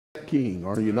King,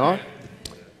 are you not?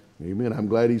 Amen. I'm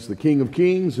glad He's the King of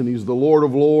Kings and He's the Lord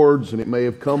of Lords, and it may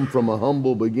have come from a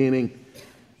humble beginning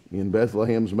in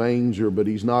Bethlehem's manger, but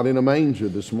He's not in a manger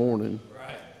this morning.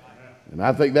 And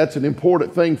I think that's an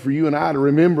important thing for you and I to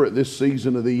remember at this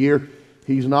season of the year.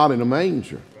 He's not in a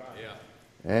manger.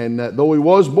 And though He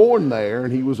was born there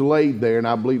and He was laid there, and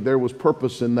I believe there was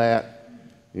purpose in that,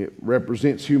 it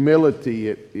represents humility.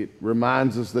 It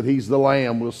reminds us that He's the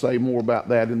Lamb. We'll say more about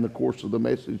that in the course of the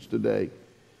message today.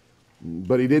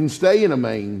 But He didn't stay in a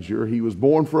manger. He was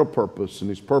born for a purpose, and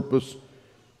His purpose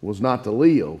was not to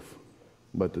live,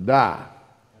 but to die.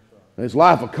 And His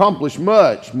life accomplished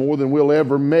much more than we'll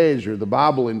ever measure. The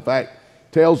Bible, in fact,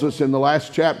 tells us in the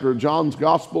last chapter of John's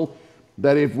Gospel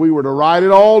that if we were to write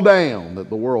it all down, that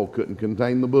the world couldn't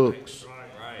contain the books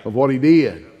of what He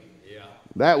did.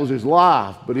 That was His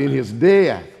life, but in His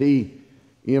death, He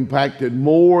impacted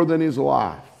more than His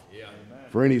life.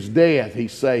 For in His death, He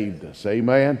saved us.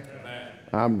 Amen?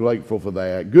 I'm grateful for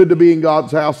that. Good to be in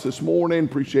God's house this morning.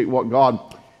 Appreciate what God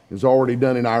has already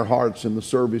done in our hearts in the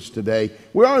service today.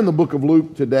 We are in the book of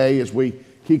Luke today as we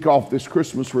kick off this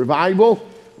Christmas revival.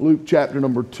 Luke chapter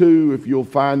number 2, if you'll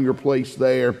find your place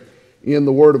there in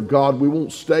the Word of God. We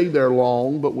won't stay there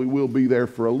long, but we will be there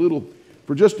for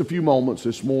just a few moments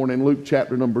this morning. Luke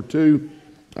chapter number 2.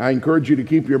 I encourage you to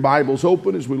keep your Bibles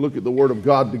open as we look at the Word of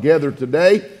God together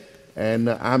today. And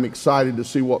I'm excited to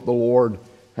see what the Lord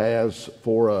has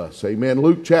for us. Amen.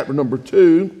 Luke chapter number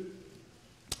 2.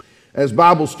 As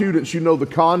Bible students, you know the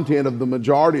content of the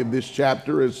majority of this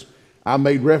chapter, as I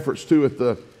made reference to at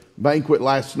the banquet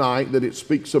last night, that it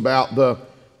speaks about the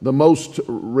most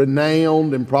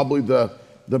renowned and probably the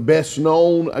best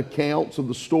known accounts of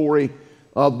the story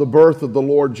of the birth of the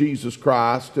Lord Jesus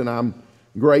Christ, and I'm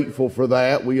grateful for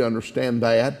that. We understand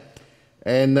that.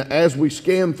 And as we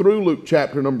scan through Luke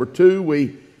chapter number 2,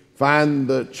 we find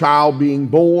the child being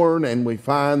born, and we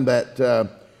find that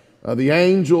the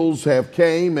angels have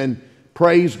came and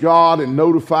praised God and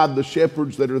notified the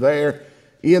shepherds that are there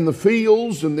in the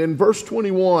fields. And then verse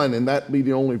 21, and that be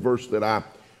the only verse that I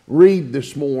read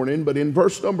this morning, but in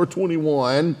verse number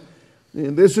 21,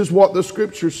 and this is what the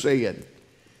Scripture said.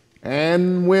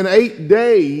 And when 8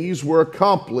 days were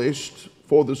accomplished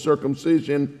for the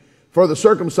circumcising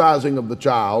of the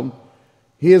child,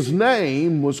 His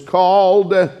name was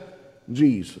called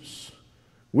Jesus,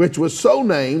 which was so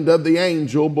named of the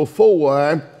angel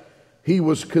before He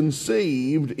was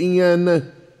conceived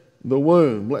in the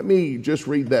womb. Let me just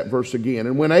read that verse again.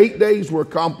 And when 8 days were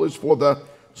accomplished for the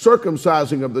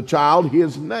circumcising of the child,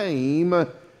 His name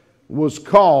was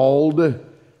called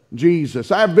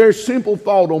Jesus. I have a very simple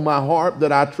thought on my heart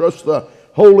that I trust the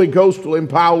Holy Ghost will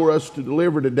empower us to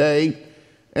deliver today.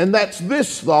 And that's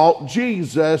this thought: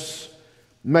 Jesus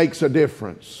makes a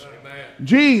difference. Amen.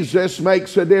 Jesus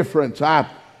makes a difference. I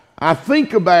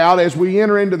think about, as we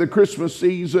enter into the Christmas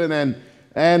season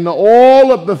and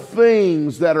all of the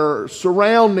things that are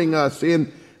surrounding us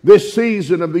in this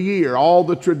season of the year, all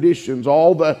the traditions,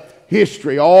 all the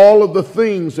history, all of the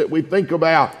things that we think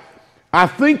about. I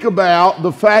think about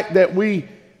the fact that we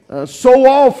so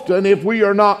often, if we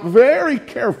are not very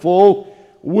careful,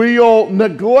 we'll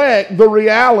neglect the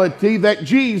reality that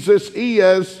Jesus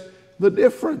is the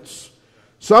difference.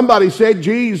 Somebody said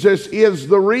Jesus is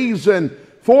the reason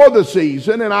for the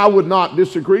season, and I would not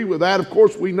disagree with that. Of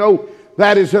course, we know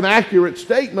that is an accurate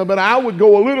statement, but I would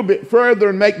go a little bit further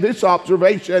and make this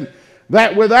observation,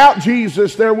 that without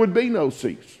Jesus there would be no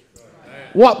season.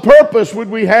 What purpose would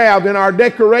we have in our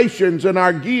decorations and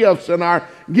our gifts and our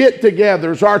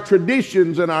get-togethers, our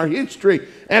traditions and our history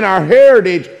and our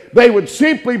heritage? They would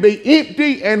simply be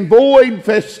empty and void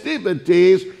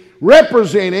festivities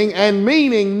representing and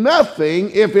meaning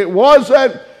nothing if it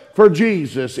wasn't for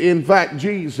Jesus. In fact,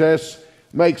 Jesus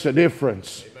makes a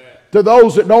difference. Amen. To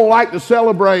those that don't like to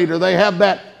celebrate, or they have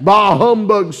that bah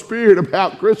humbug spirit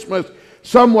about Christmas,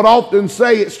 some would often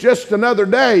say it's just another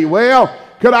day. Well,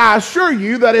 could I assure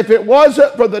you that if it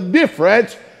wasn't for the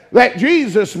difference that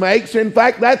Jesus makes, in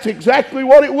fact, that's exactly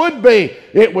what it would be.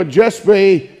 It would just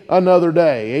be another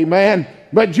day. Amen.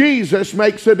 But Jesus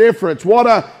makes a difference. What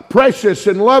a precious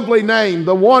and lovely name,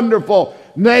 the wonderful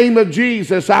name of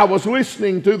Jesus. I was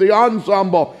listening to the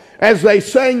ensemble as they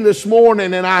sang this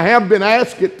morning, and I have been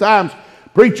asked at times,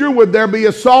 preacher, would there be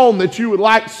a song that you would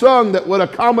like sung that would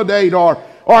accommodate or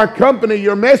accompany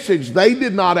your message? They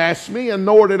did not ask me, and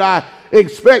nor did I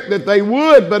expect that they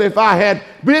would, but if I had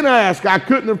been asked, I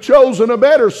couldn't have chosen a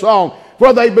better song.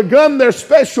 For they begun their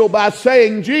special by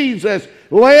saying, Jesus,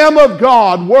 Lamb of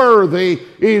God, worthy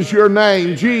is your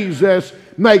name. Jesus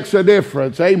makes a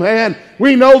difference. Amen.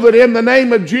 We know that in the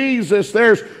name of Jesus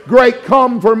there's great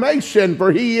confirmation,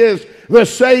 for He is the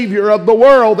Savior of the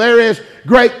world. There is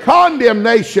great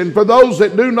condemnation for those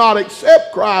that do not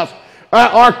accept Christ,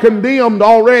 are condemned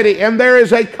already. And there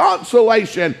is a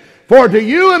consolation, for to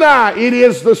you and I it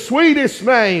is the sweetest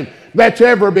name that's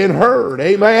ever been heard.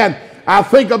 Amen. I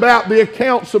think about the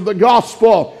accounts of the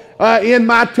gospel in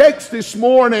my text this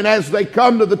morning as they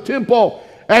come to the temple,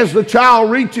 as the child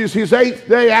reaches his 8th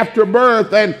day after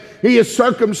birth, and he is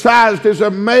circumcised as a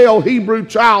male Hebrew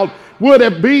child would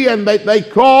have been. They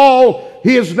call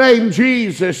his name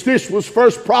Jesus. This was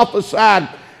first prophesied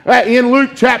in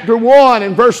Luke chapter 1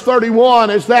 and verse 31,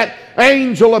 as that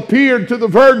angel appeared to the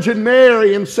Virgin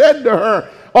Mary and said to her,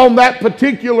 on that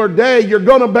particular day, you're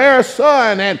going to bear a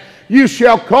son, and you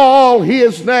shall call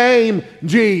his name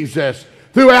Jesus.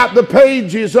 Throughout the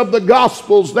pages of the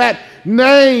Gospels, that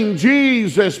name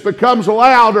Jesus becomes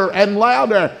louder and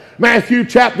louder. Matthew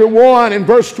chapter 1 and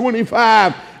verse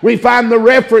 25, we find the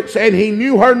reference, and he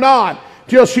knew her not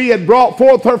till she had brought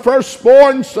forth her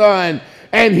firstborn son.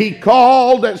 And he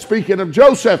called, speaking of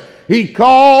Joseph, he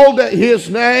called his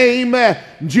name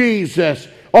Jesus.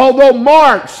 Although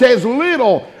Mark says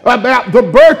little about the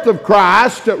birth of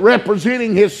Christ,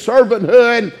 representing his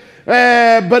servanthood,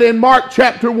 but in Mark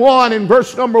chapter 1 and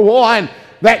verse number 1,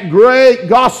 that great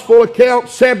gospel account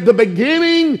said the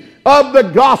beginning of the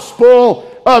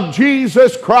gospel of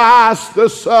Jesus Christ, the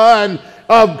Son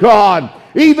of God.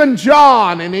 Even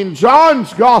John, and in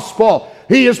John's gospel,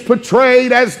 he is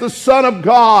portrayed as the Son of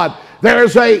God. There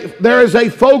is a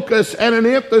focus and an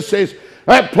emphasis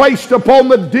placed upon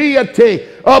the deity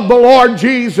of the Lord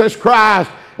Jesus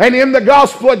Christ. And in the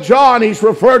Gospel of John, he's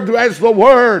referred to as the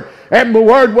Word. And the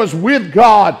Word was with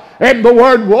God. And the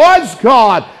Word was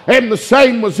God. And the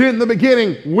same was in the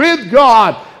beginning with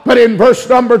God. But in verse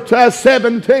number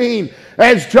 17,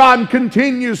 as John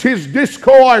continues his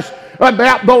discourse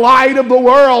about the light of the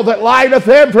world that lighteth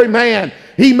every man,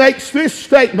 he makes this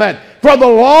statement, for the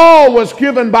law was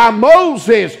given by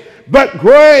Moses, but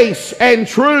grace and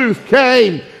truth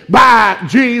came by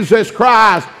Jesus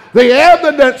Christ. The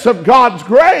evidence of God's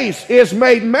grace is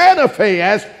made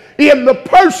manifest in the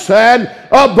person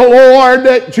of the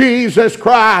Lord Jesus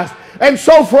Christ. And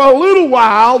so for a little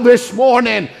while this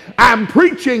morning, I'm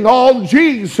preaching on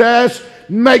Jesus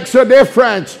makes a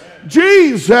difference.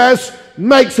 Jesus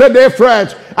makes a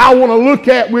difference. I want to look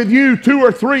at with you 2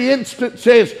 or 3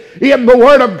 instances in the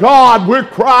Word of God where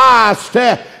Christ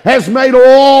has made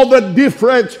all the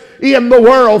difference in the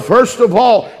world. First of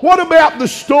all, what about the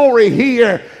story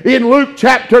here in Luke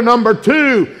chapter number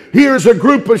 2? Here's a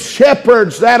group of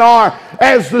shepherds that are,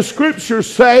 as the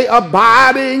scriptures say,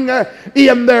 abiding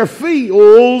in their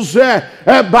fields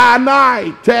by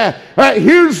night.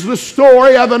 Here's the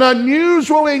story of an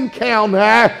unusual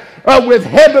encounter with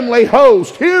heavenly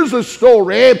hosts. Here's a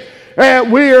story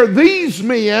where these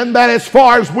men, that as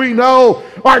far as we know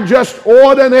are just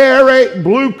ordinary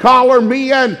blue-collar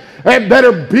men that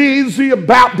are busy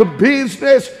about the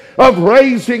business of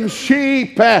raising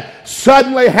sheep,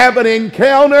 suddenly have an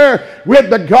encounter with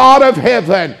the God of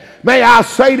heaven. May I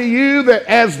say to you that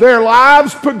as their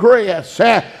lives progress,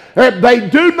 they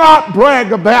do not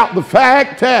brag about the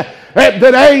fact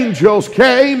that angels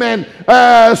came and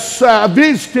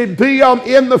visited them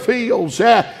in the fields.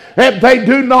 They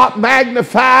do not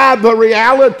magnify the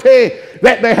reality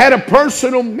that they had a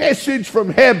personal message from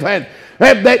heaven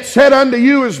that said, unto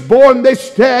you is born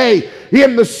this day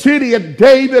in the city of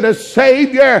David a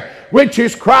Savior, which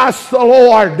is Christ the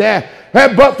Lord.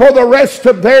 But for the rest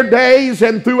of their days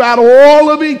and throughout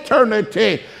all of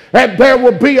eternity, there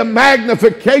will be a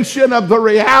magnification of the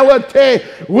reality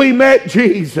we met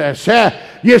Jesus.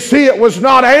 You see, it was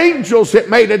not angels that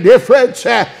made a difference.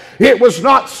 It was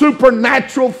not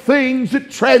supernatural things that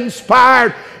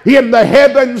transpired in the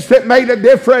heavens that made a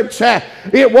difference.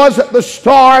 It wasn't the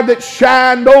star that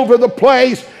shined over the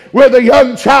place where the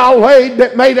young child laid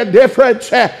that made a difference.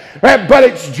 But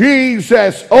it's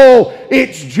Jesus. Oh,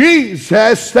 it's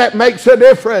Jesus that makes a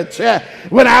difference.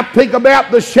 When I think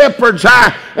about the shepherds,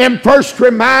 I am first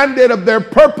reminded of their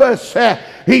purpose.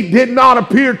 He did not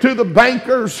appear to the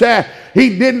bankers.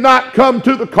 He did not come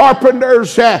to the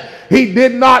carpenters. He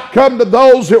did not come to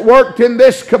those that worked in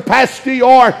this capacity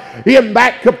or in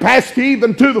that capacity,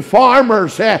 even to the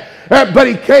farmers. But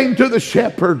he came to the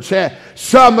shepherds.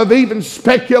 Some have even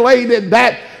speculated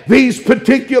that these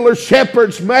particular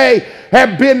shepherds may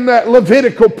have been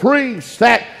Levitical priests,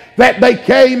 that they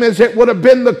came as it would have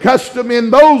been the custom in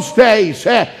those days,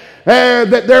 that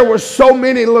there were so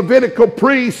many Levitical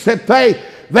priests that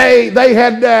they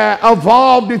had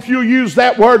evolved, if you use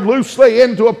that word loosely,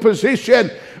 into a position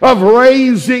of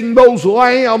raising those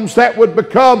lambs that would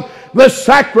become the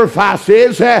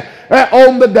sacrifices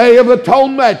on the Day of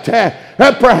Atonement.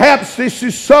 Perhaps this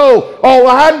is so. All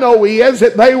I know is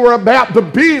that they were about the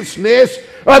business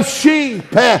of sheep.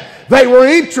 They were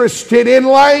interested in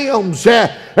lambs.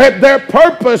 Their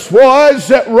purpose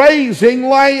was raising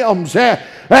lambs.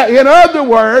 In other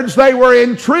words, they were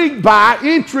intrigued by,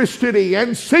 interested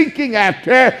in, seeking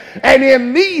after, and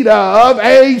in need of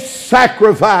a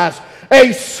sacrifice,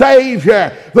 a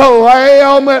Savior, the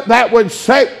Lamb that would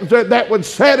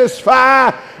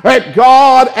satisfy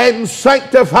God and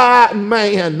sanctify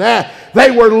man.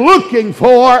 They were looking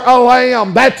for a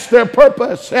lamb. That's their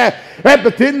purpose.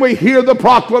 But then we hear the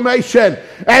proclamation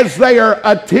as they are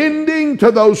attending to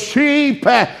those sheep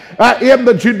in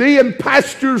the Judean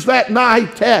pastures that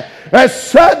night.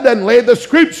 Suddenly, the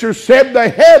Scripture said the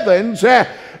heavens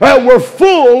were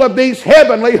full of these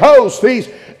heavenly hosts, these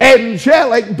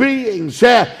angelic beings,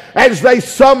 as they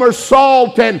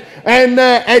somersault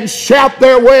and shout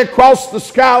their way across the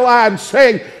skyline,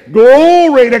 saying,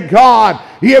 "Glory to God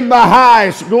in the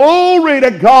highest, glory to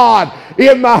God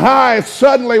in the highest."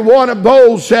 Suddenly one of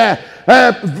those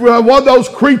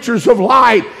creatures of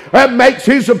light makes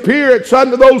his appearance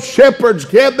unto those shepherds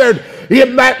gathered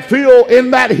in that field,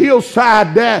 in that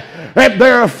hillside.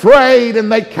 They're afraid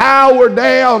and they cower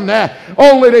down,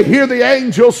 only to hear the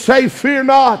angel say, "Fear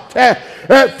not,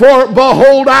 for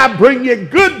behold, I bring you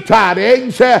good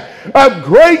tidings of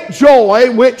great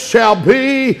joy, which shall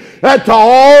be to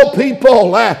all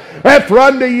people. For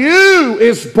unto you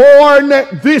is born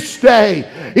this day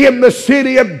in the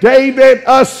city of David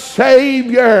a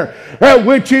Savior,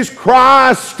 which is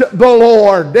Christ the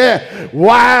Lord."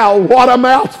 Wow, what a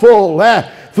mouthful.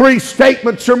 Three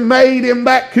statements are made in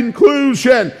that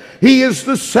conclusion. He is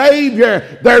the Savior.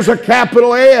 There's a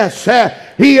capital S.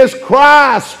 He is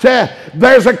Christ.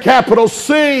 There's a capital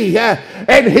C.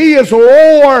 And He is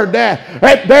Lord.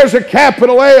 There's a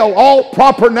capital L. All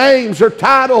proper names or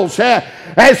titles.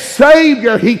 As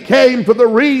Savior, He came for the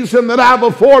reason that I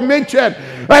before mentioned,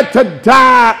 to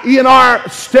die in our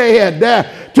stead,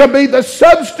 to be the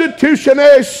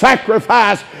substitutionary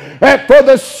sacrifice for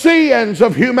the sins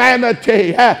of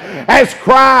humanity. As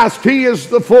Christ, He is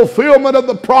the fulfillment of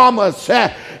the promise.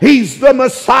 He's the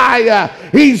Messiah.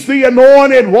 He's the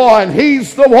anointed one.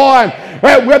 He's the one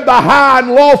with the high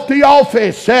and lofty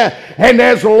office. And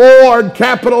as Lord,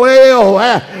 capital L,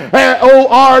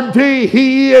 O-R-D,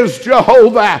 He is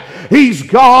Jehovah. He's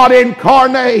God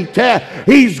incarnate.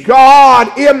 He's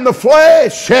God in the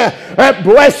flesh.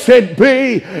 Blessed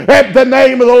be the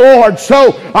name of the Lord.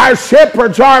 So our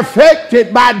shepherds are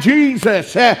affected by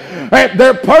Jesus.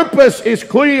 Their purpose is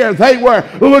clear. They were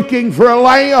looking for a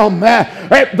lamb.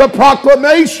 The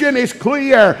proclamation is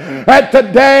clear.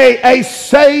 Today a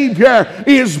Savior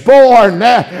is born.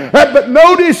 But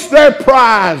notice their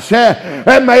prize.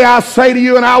 And may I say to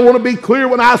you, and I want to be clear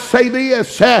when I say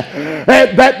this,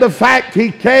 that the fact He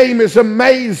came is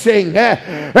amazing.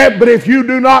 But if you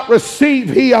do not receive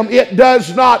Him, it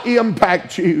does not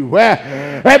impact you.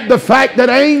 The fact that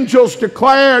angels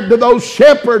declared to those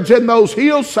shepherds in those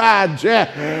hillsides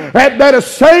that a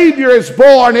Savior is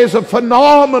born is a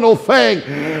phenomenal thing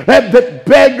that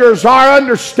beggars our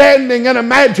understanding and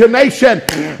imagination.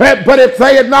 But if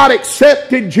they had not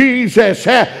accepted Jesus,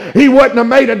 He wouldn't have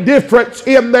made a difference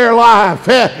in their life.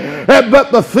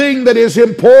 But the thing that is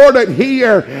important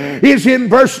here is in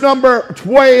verse number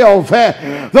 12.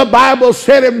 The Bible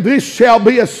said, "And this shall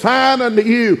be a sign unto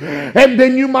you." And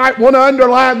then you might want to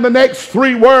underline the next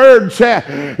three words.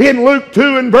 In Luke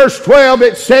 2 and verse 12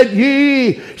 it said,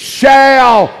 "Ye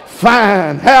shall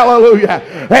find." Hallelujah.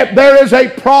 There is a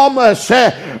promise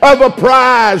of a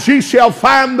prize. "You shall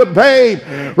find the babe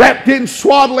wrapped in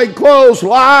swaddling clothes,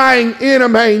 lying in a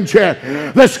manger."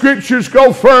 The Scriptures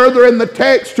go further in the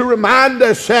text to remind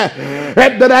us that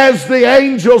as the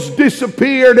angels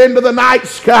disappeared into the night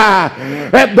sky,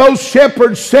 those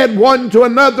shepherds said one to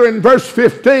another in verse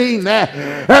 15,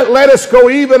 "Let us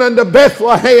go even unto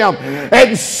Bethlehem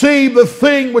and see the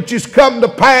thing which is come to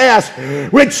pass,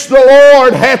 which the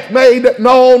Lord hath made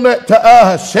known to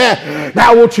us."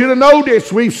 Now I want you to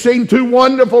notice we've seen two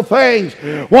wonderful things.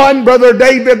 One, Brother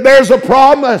David, there's a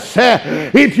promise.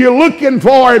 If you're looking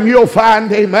for Him, you'll find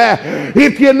Him.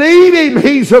 If you need Him,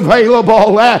 He's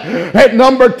available. At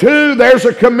number two, there's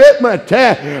a commitment.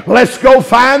 Let's go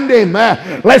find Him.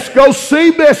 Let's go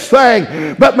see this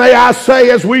thing. But may I say,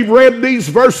 as we've read these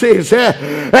verses,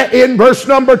 in verse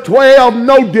number 12,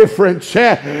 no difference.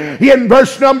 In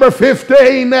verse number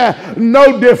 15,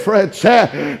 no difference. difference.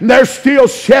 There's still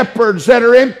shepherds that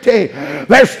are empty.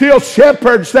 There's still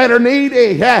shepherds that are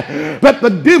needy. But the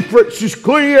difference is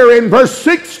clear in verse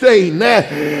 16.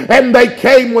 And they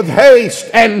came with haste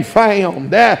and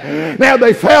found. Now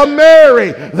they found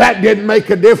Mary. That didn't make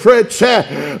a difference.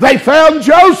 They found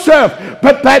Joseph,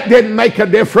 but that didn't make a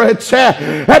difference.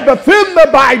 But then the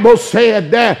Bible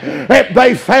said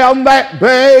they found that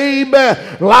babe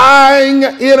lying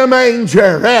in a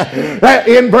manger.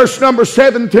 In verse number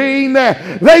 17,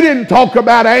 they didn't talk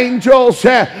about angels.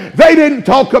 They didn't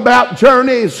talk about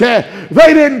journeys.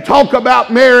 They didn't talk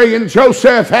about Mary and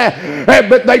Joseph,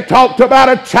 but they talked about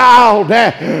a child.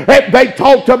 They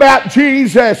talked about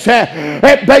Jesus.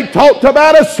 They talked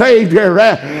about a Savior.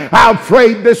 I'm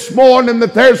afraid this morning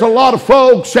that there's a lot of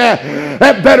folks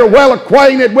that are well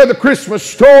acquainted with the Christmas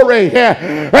story.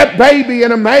 That baby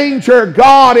in a manger,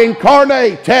 God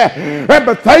incarnate.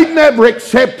 But they never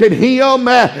accepted Him.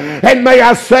 And may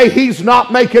I say, He's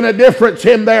not making a difference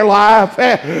in their life.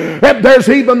 There's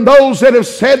even those that have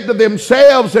said to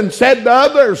themselves and said to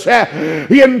others,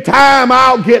 in time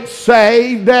I'll get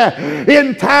saved.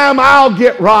 In time I'll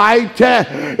get right.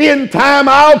 In time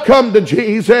I'll come to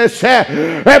Jesus.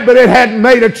 But it hadn't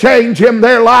made a change in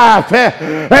their life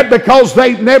because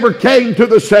they never came to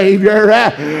the Savior.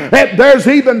 There's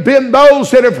even been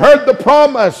those that have heard the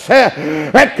promise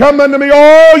that come unto me,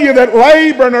 all you that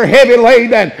labor and are heavy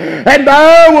laden, and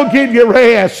I will give you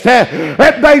rest.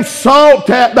 They've sought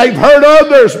that. They've heard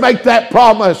others make that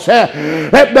promise.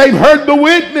 That they've heard the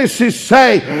witnesses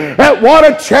say that what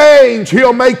a change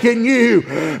He'll make in you.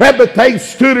 But they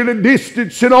stood at a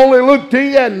distance and only looked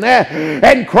in,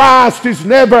 and Christ has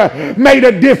never made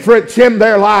a difference in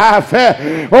their life.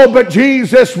 Oh, but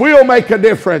Jesus will make a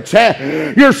difference.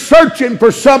 You're searching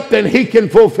for something, He can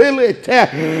fulfill it.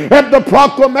 And the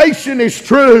proclamation is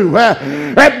true.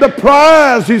 And the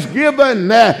prize is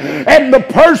given. And the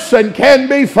person can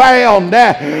be found.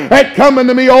 Come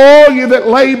unto me, all you that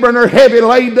labor and are heavy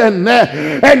laden,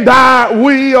 and I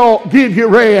will give you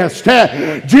rest.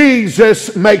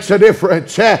 Jesus makes a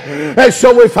difference. And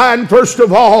so we find, first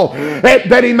of all,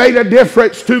 that He made a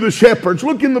difference to the shepherds.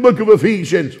 Look in the book of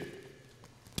Ephesians.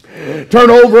 Turn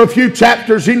over a few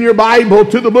chapters in your Bible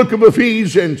to the book of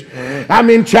Ephesians. I'm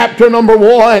in chapter number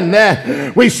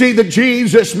 1. We see that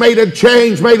Jesus made a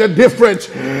change, made a difference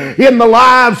in the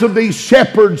lives of these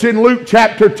shepherds in Luke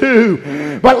chapter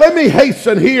 2. But let me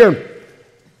hasten here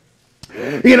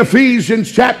in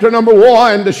Ephesians chapter number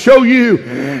 1 to show you,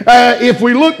 if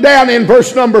we look down in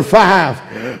verse number 5,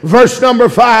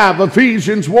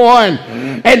 Ephesians 1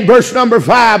 and verse number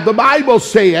 5, the Bible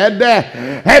said,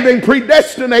 having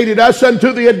predestinated us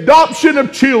unto the adoption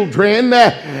of children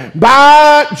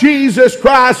by Jesus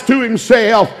Christ to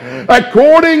Himself,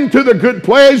 according to the good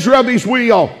pleasure of His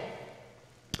will,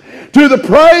 to the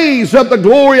praise of the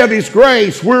glory of His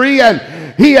grace, wherein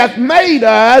He hath made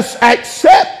us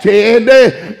accepted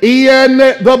in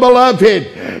the beloved,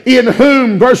 in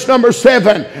whom, verse number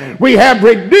 7, we have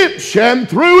redemption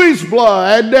through His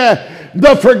blood,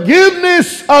 the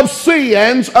forgiveness of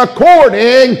sins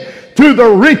according to the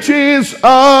riches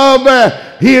of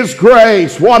His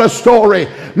grace. What a story.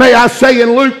 May I say,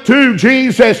 in Luke 2,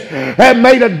 Jesus had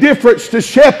made a difference to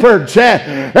shepherds.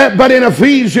 But in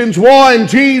Ephesians 1,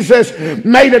 Jesus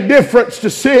made a difference to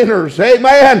sinners.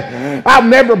 Amen. I've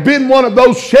never been one of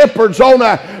those shepherds on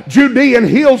a Judean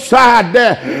hillside.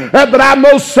 But I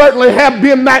most certainly have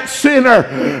been that sinner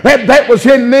that was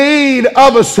in need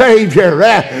of a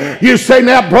Savior. You say,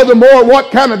 now, Brother Moore,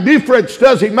 what kind of difference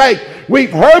does He make?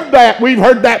 We've heard that. We've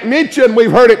heard that mentioned.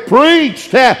 We've heard it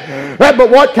preached. But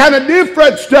what kind of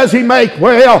difference does He make?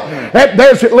 Well,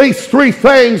 there's at least 3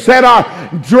 things that are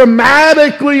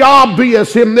dramatically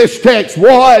obvious in this text.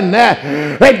 One,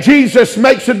 that Jesus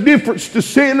makes a difference to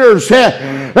sinners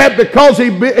because He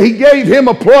gave him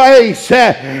a place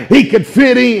he could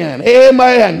fit in.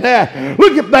 Amen.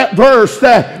 Look at that verse.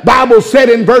 The Bible said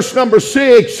in verse number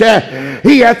 6,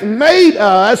 He hath made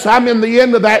us, I'm in the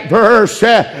end of that verse,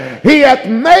 He hath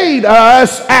made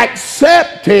us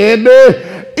accepted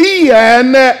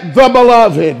in the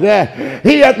beloved.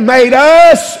 He hath made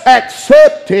us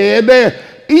accepted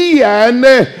in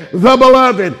the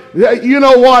beloved. You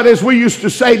know what, as we used to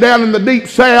say down in the deep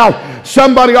south,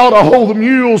 somebody ought to hold the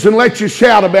mules and let you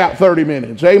shout about 30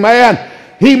 minutes. Amen.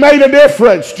 He made a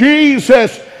difference.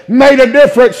 Jesus made a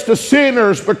difference to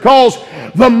sinners because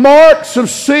the marks of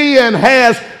sin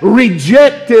has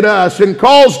rejected us and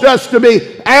caused us to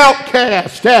be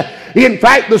outcast. In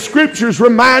fact, the Scriptures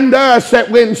remind us that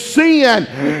when sin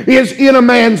is in a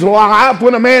man's life,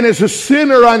 when a man is a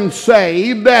sinner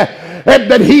unsaved,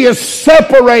 that he is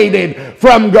separated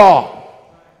from God.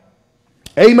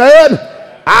 Amen?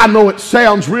 I know it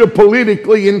sounds real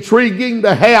politically intriguing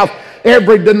to have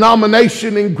every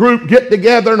denomination and group get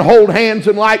together and hold hands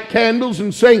and light candles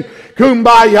and sing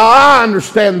Kumbaya. I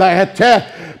understand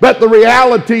that. But the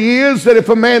reality is that if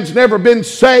a man's never been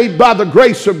saved by the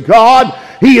grace of God,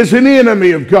 he is an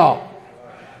enemy of God.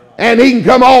 And he can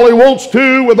come all he wants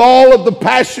to with all of the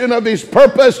passion of his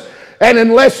purpose, and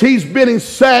unless he's been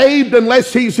saved,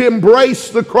 unless he's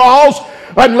embraced the cross,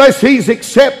 unless he's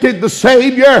accepted the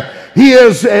Savior,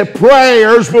 his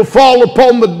prayers will fall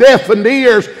upon the deafened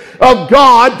ears of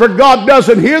God, for God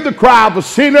doesn't hear the cry of a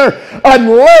sinner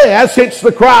unless it's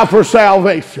the cry for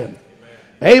salvation.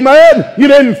 Amen? You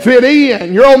didn't fit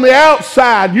in. You're on the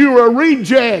outside. You were a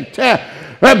reject.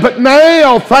 But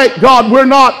now, thank God, we're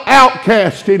not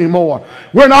outcast anymore.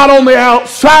 We're not on the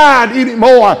outside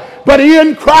anymore. But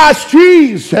in Christ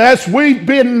Jesus, we've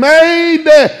been made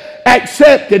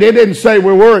accepted. It didn't say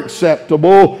we were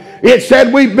acceptable. It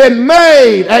said we've been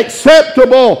made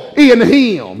acceptable in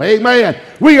Him. Amen.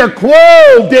 We are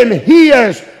clothed in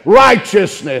His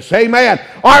righteousness. Amen.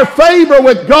 Our favor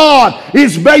with God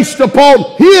is based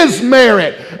upon His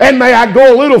merit. And may I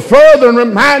go a little further and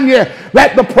remind you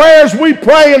that the prayers we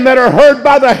pray and that are heard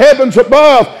by the heavens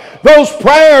above, those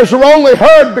prayers are only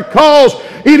heard because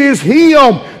it is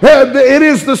Him. It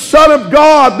is the Son of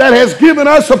God that has given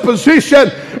us a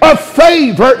position of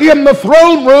favor in the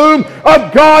throne room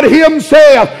of God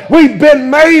Himself. We've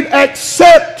been made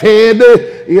accepted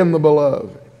in the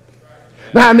Beloved.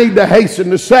 Now I need to hasten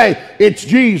to say it's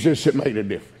Jesus that made a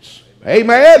difference.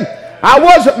 Amen. I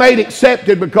wasn't made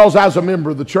accepted because I was a member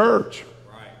of the church.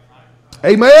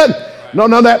 Amen.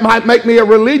 No, that might make me a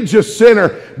religious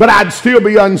sinner, but I'd still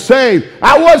be unsaved.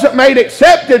 I wasn't made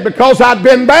accepted because I'd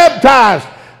been baptized.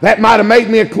 That might have made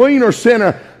me a cleaner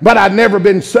sinner, but I'd never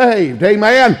been saved.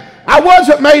 Amen. I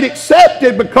wasn't made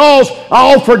accepted because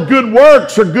I offered good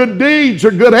works or good deeds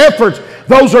or good efforts.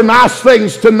 Those are nice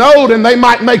things to note, and they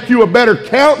might make you a better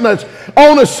countenance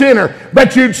on a sinner,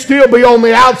 but you'd still be on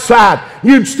the outside.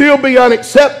 You'd still be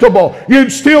unacceptable.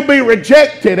 You'd still be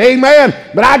rejected. Amen.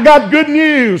 But I got good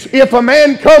news. If a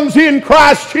man comes in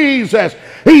Christ Jesus,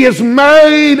 he is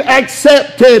made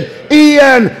accepted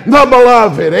in the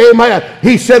Beloved. Amen.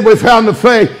 He said we found the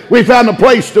faith. We found a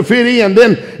place to fit in.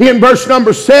 Then in verse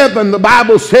number 7, the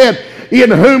Bible said, in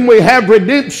whom we have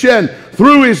redemption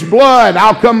through His blood.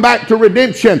 I'll come back to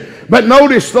redemption. But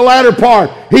notice the latter part.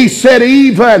 He said,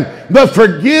 even the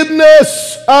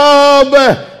forgiveness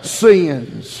of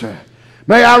sins.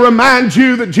 May I remind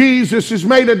you that Jesus has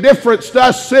made a difference to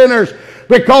us sinners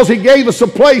because He gave us a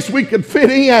place we could fit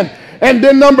in. And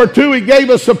then number 2, He gave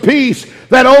us a peace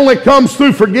that only comes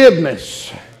through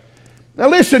forgiveness. Now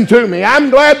listen to me. I'm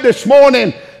glad this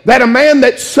morning that a man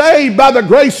that's saved by the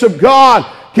grace of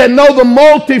God can know the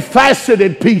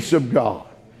multifaceted peace of God.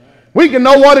 We can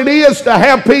know what it is to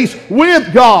have peace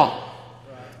with God.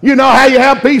 You know how you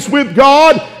have peace with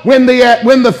God? When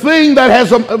the thing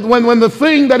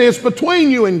that is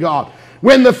between you and God,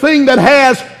 when the thing that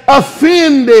has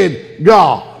offended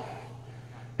God.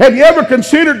 Have you ever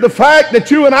considered the fact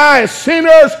that you and I as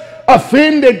sinners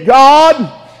offended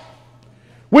God?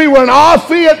 We were an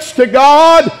offense to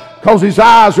God because His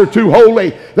eyes are too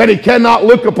holy that He cannot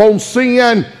look upon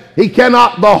sin. He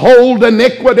cannot behold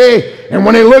iniquity. And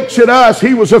when He looks at us,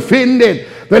 He was offended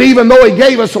that even though He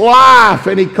gave us life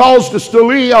and He caused us to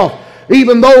live,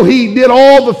 even though He did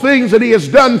all the things that He has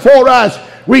done for us,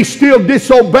 we still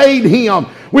disobeyed Him.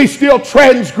 We still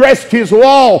transgressed His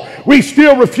law. We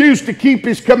still refused to keep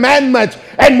His commandments.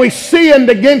 And we sinned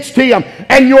against Him.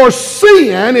 And your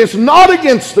sin is not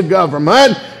against the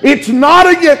government. It's not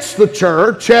against the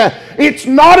church. It's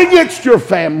not against your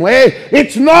family.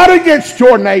 It's not against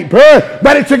your neighbor.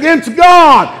 But it's against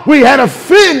God. We had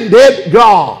offended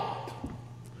God.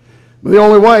 The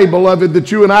only way, beloved,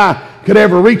 that you and I could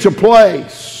ever reach a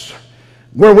place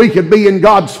where we could be in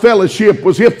God's fellowship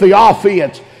was if the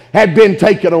offense had been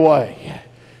taken away.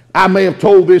 I may have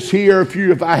told this here.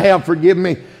 If I have, forgive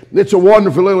me. It's a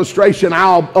wonderful illustration.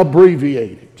 I'll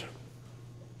abbreviate it.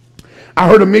 I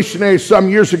heard a missionary some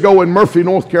years ago in Murphy,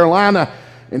 North Carolina,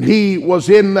 and he was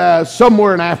in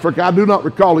somewhere in Africa. I do not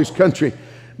recall his country,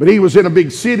 but he was in a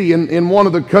big city in one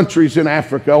of the countries in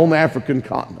Africa, on the African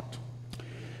continent.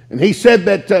 And he said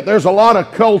that there's a lot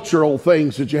of cultural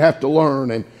things that you have to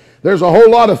learn, and there's a whole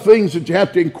lot of things that you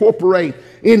have to incorporate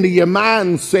into your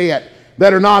mindset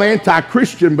that are not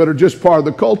anti-Christian but are just part of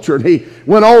the culture. And he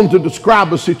went on to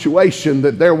describe a situation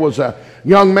that there was a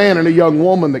young man and a young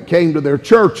woman that came to their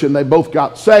church, and they both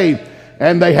got saved,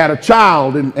 and they had a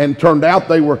child, and turned out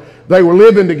they were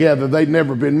living together. They'd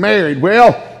never been married.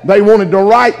 Well, they wanted to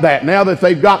right that. Now that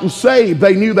they've gotten saved,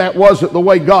 they knew that wasn't the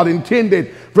way God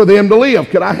intended for them to live.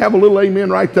 Could I have a little amen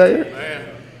right there? Amen.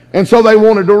 And so they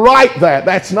wanted to right that.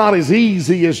 That's not as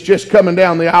easy as just coming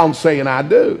down the aisle and saying, I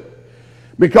do.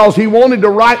 Because he wanted to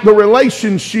right the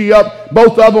relationship.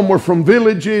 Both of them were from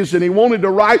villages, and he wanted to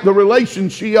right the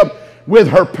relationship with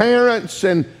her parents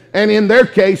and in their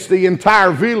case, the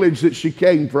entire village that she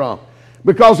came from.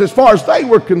 Because as far as they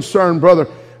were concerned, Brother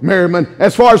Merriman,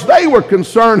 as far as they were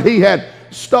concerned, he had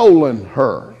stolen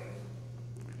her.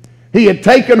 He had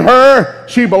taken her.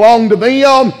 She belonged to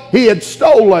them. He had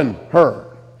stolen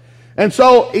her. And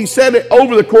so he said that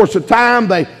over the course of time,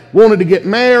 they wanted to get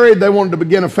married. They wanted to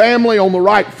begin a family on the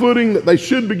right footing that they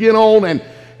should begin on. And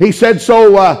he said,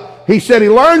 he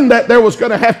learned that there was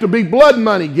going to have to be blood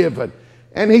money given.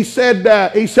 And he said,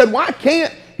 why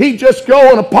can't he just go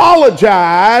and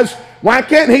apologize? Why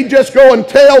can't he just go and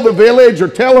tell the village or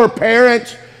tell her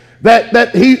parents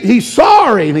that he's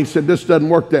sorry? And he said, this doesn't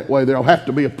work that way. There'll have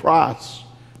to be a price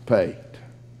paid.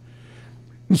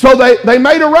 And so they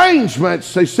made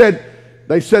arrangements. They said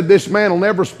this man will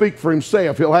never speak for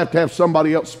himself. He'll have to have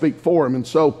somebody else speak for him. And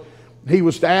so he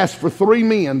was to ask for 3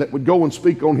 men that would go and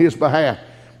speak on his behalf.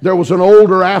 There was an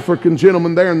older African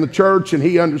gentleman there in the church, and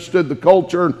he understood the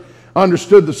culture and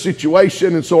understood the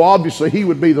situation, and so obviously he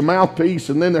would be the mouthpiece,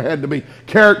 and then there had to be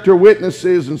character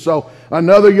witnesses. And so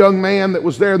another young man that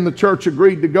was there in the church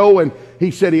agreed to go, and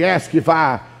he asked if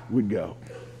I would go.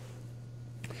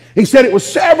 He said it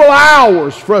was several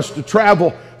hours for us to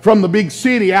travel from the big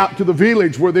city out to the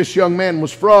village where this young man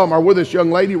was from, or where this young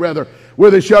lady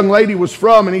was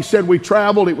from. And he said we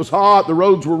traveled, it was hot, the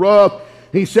roads were rough.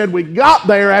 He said we got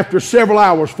there after several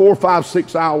hours, 4, 5,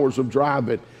 6 hours of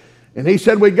driving. And he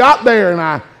said we got there, and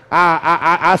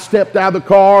I stepped out of the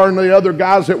car, and the other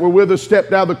guys that were with us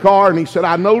stepped out of the car. And he said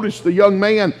I noticed the young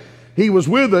man, he was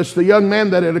with us, the young man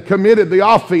that had committed the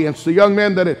offense, the young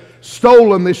man that had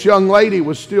stolen this young lady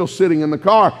was still sitting in the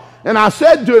car. And I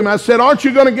said to him, aren't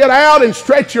you going to get out and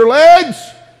stretch your legs?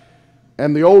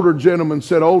 And the older gentleman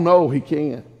said, oh no, he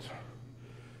can't.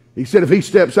 He said if he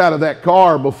steps out of that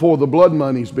car before the blood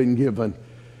money's been given,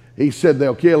 he said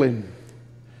they'll kill him.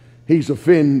 He's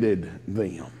offended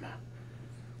them.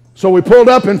 So we pulled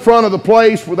up in front of the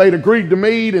place where they'd agreed to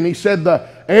meet, and he said the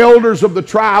elders of the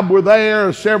tribe were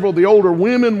there, several of the older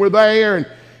women were there, and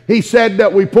he said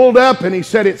that we pulled up, and he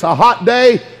said it's a hot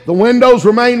day, the windows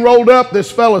remain rolled up,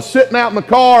 this fella's sitting out in the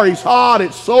car, he's hot,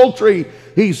 it's sultry,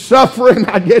 he's suffering,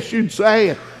 I guess you'd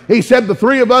say. He said the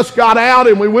 3 of us got out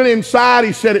and we went inside.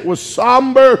 He said it was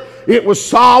somber, it was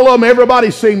solemn,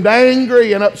 everybody seemed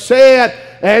angry and upset,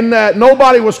 and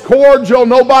nobody was cordial,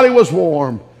 nobody was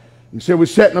warm. He said we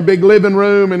sat in a big living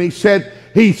room, and he said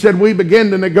we began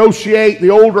to negotiate. The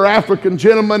older African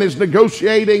gentleman is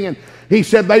negotiating, and he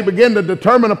said they begin to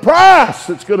determine a price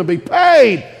that's going to be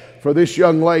paid for this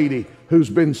young lady who's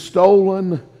been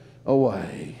stolen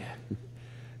away.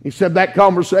 He said that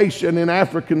conversation in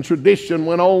African tradition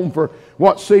went on for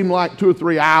what seemed like 2 or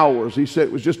 3 hours. He said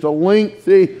it was just a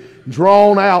lengthy,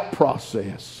 drawn-out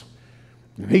process.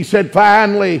 And he said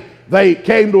finally they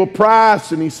came to a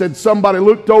price, and he said somebody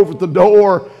looked over at the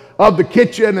door of the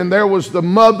kitchen, and there was the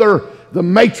mother, the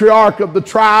matriarch of the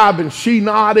tribe, and she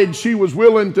nodded. She was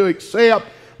willing to accept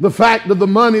the fact of the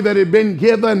money that had been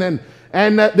given,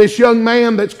 and that this young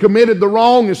man that's committed the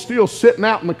wrong is still sitting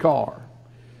out in the car.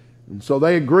 And so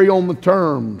they agree on the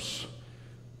terms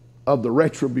of the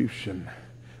retribution.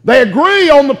 They agree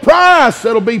on the price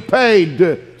that'll be paid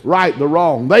to right the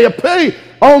wrong. They agree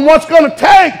on what's going to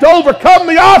take to overcome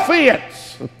the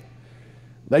offense.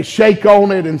 They shake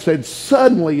on it, and said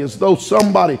suddenly, as though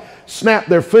somebody snapped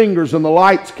their fingers and the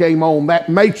lights came on, that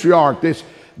matriarch,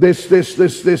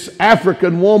 this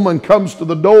African woman comes to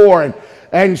the door,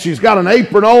 and she's got an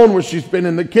apron on where she's been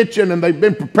in the kitchen, and they've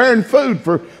been preparing food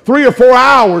for 3 or 4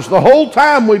 hours. The whole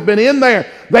time we've been in there,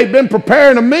 they've been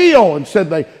preparing a meal, and said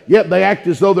they act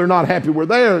as though they're not happy we're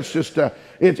there. It's just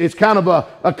it's kind of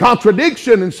a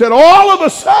contradiction. And said all of a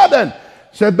sudden,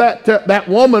 said that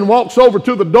woman walks over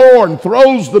to the door and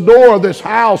throws the door of this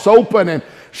house open, and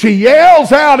she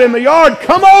yells out in the yard,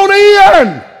 "Come on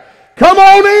in! Come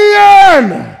on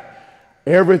in!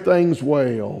 Everything's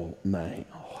well now."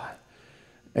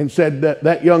 And said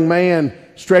that young man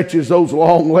stretches those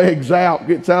long legs out,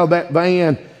 gets out of that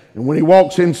van, and when he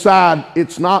walks inside,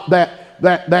 it's not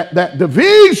that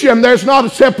division, there's not a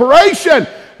separation.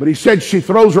 But he said she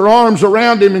throws her arms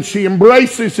around him and she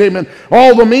embraces him, and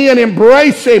all the men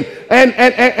embrace him.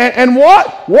 And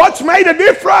what's made a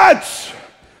difference?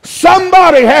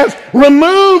 Somebody has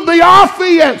removed the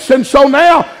offense, and so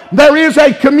now there is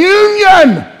a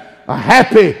communion a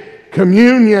happy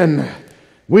communion.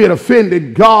 We had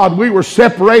offended God. We were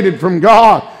separated from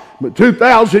God. But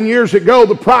 2,000 years ago,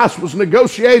 the price was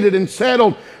negotiated and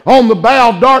settled on the bough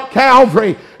of dark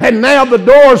Calvary. And now the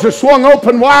doors are swung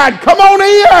open wide. Come on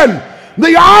in.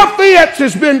 The offense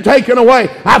has been taken away.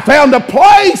 I found a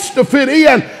place to fit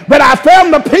in, but I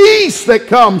found the peace that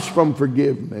comes from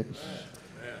forgiveness.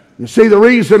 You see, the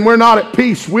reason we're not at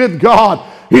peace with God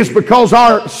is because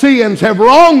our sins have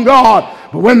wronged God.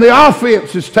 But when the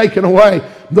offense is taken away,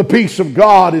 the peace of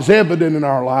God is evident in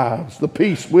our lives. The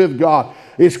peace with God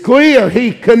is clear.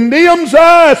 He condemns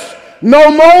us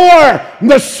no more.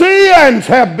 The sins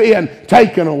have been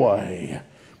taken away.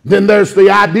 Then there's the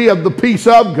idea of the peace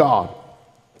of God.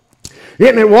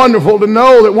 Isn't it wonderful to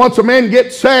know that once a man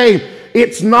gets saved,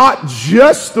 it's not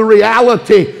just the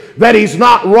reality that he's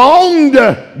not wronged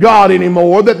God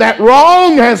anymore, that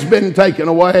wrong has been taken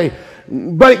away.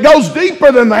 But it goes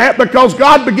deeper than that, because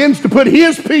God begins to put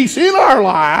His peace in our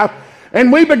life,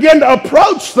 and we begin to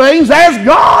approach things as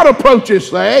God approaches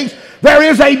things. There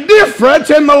is a difference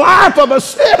in the life of a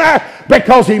sinner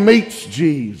because he meets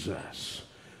Jesus.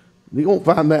 You won't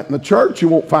find that in the church. You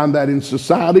won't find that in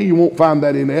society. You won't find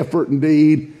that in effort and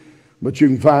deed. But you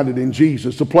can find it in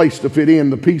Jesus, a place to fit in,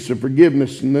 the peace of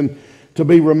forgiveness, and then to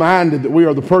be reminded that we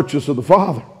are the purchase of the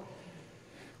Father.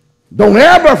 Don't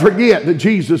ever forget that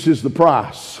Jesus is the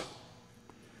price.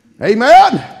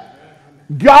 Amen?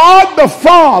 God the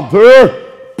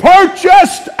Father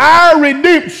purchased our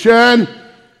redemption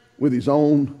with His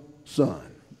own Son.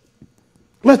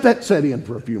 Let that set in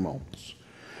for a few moments.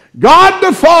 God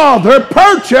the Father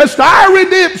purchased our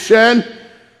redemption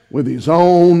with His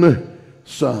own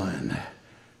Son.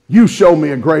 You show me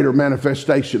a greater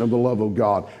manifestation of the love of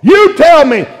God. You tell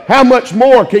me how much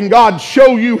more can God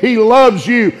show you He loves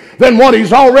you than what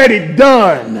He's already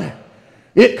done.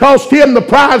 It cost Him the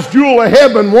prize jewel of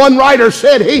heaven. One writer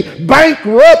said He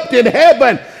bankrupted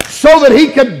heaven so that He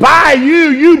could buy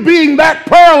you, you being that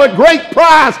pearl at great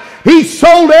price. He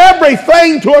sold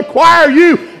everything to acquire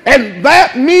you, and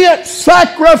that meant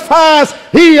sacrifice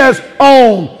His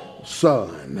own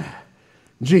Son.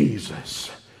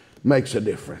 Jesus makes a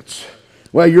difference.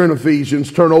 Well, you're in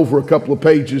Ephesians. Turn over a couple of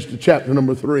pages to chapter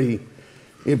number 3.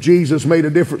 If Jesus made a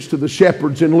difference to the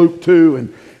shepherds in Luke 2,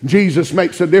 and Jesus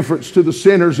makes a difference to the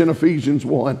sinners in Ephesians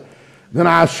 1, then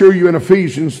I assure you in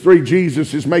Ephesians 3,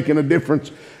 Jesus is making a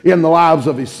difference in the lives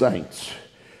of His saints.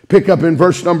 Pick up in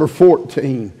verse number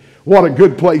 14. What a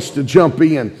good place to jump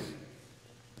in.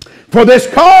 For this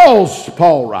cause,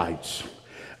 Paul writes,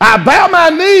 I bow my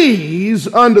knees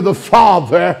unto the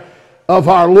Father of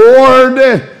our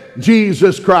Lord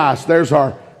Jesus Christ. There's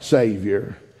our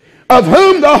Savior, of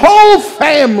whom the whole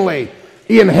family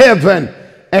in heaven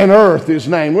and earth is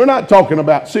named. We're not talking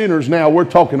about sinners now. We're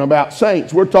talking about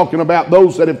saints. We're talking about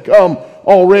those that have come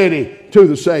already to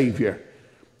the Savior,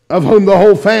 of whom the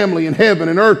whole family in heaven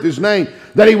and earth is named,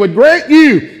 that He would grant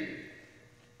you,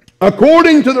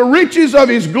 according to the riches of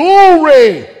His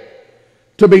glory,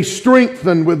 to be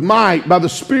strengthened with might by the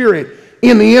Spirit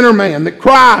in the inner man, that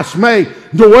Christ may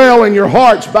dwell in your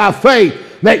hearts by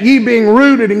faith, that ye being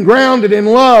rooted and grounded in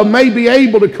love may be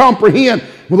able to comprehend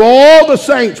with all the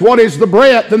saints what is the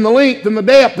breadth and the length and the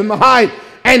depth and the height,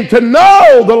 and to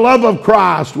know the love of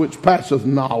Christ which passeth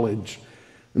knowledge,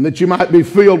 and that you might be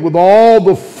filled with all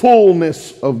the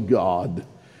fullness of God.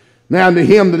 Now unto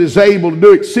Him that is able to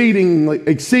do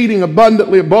exceeding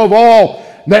abundantly above all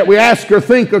that we ask or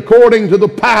think, according to the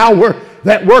power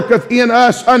that worketh in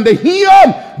us, unto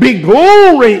Him be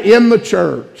glory in the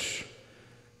church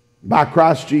by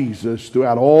Christ Jesus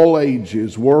throughout all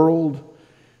ages, world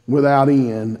without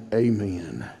end.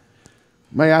 Amen.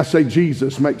 May I say,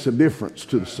 Jesus makes a difference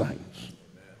to the saints.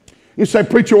 You say,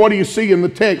 preacher, what do you see in the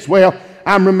text? Well,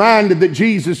 I'm reminded that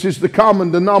Jesus is the common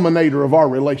denominator of our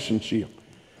relationship.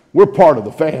 We're part of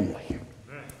the family.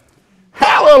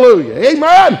 Hallelujah.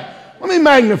 Amen. Let me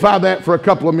magnify that for a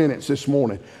couple of minutes this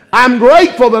morning. I'm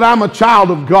grateful that I'm a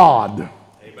child of God.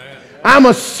 Amen. I'm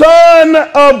a son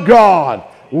of God.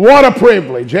 What a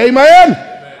privilege. Amen?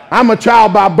 Amen. I'm a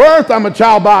child by birth. I'm a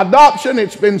child by adoption.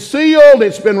 It's been sealed.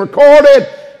 It's been recorded.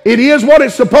 It is what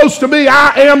it's supposed to be.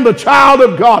 I am the child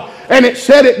of God. And it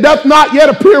said, it doth not yet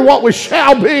appear what we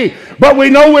shall be, but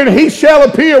we know when He shall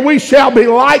appear, we shall be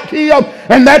like Him.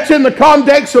 And that's in the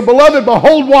context of, beloved,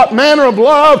 behold what manner of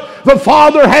love the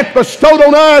Father hath bestowed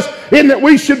on us, in that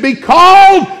we should be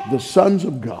called the sons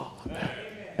of God.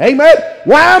 Amen.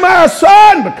 Why am I a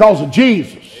son? Because of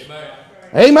Jesus.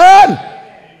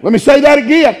 Amen. Let me say that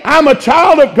again. I'm a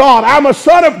child of God. I'm a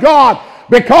son of God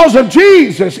because of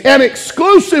Jesus, and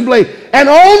exclusively and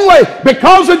only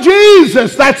because of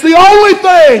Jesus. That's the only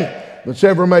thing that's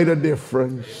ever made a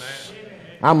difference.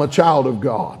 I'm a child of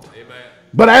God.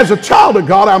 But as a child of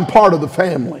God, I'm part of the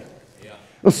family.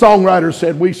 The songwriter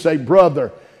said, we say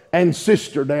brother and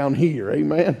sister down here.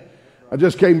 Amen. I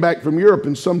just came back from Europe,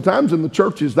 and sometimes in the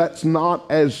churches that's not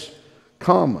as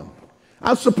common.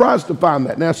 I was surprised to find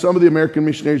that. Now, some of the American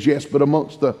missionaries, yes, but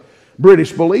amongst the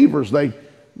British believers, they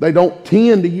don't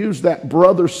tend to use that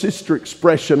brother-sister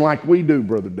expression like we do,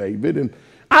 Brother David. And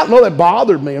I don't know, that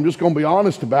bothered me. I'm just going to be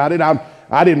honest about it.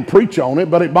 I didn't preach on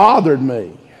it, but it bothered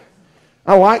me.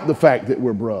 I like the fact that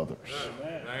we're brothers.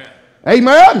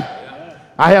 Amen?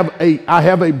 I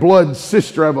have a blood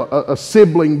sister. I have a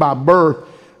sibling by birth.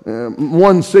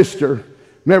 One sister.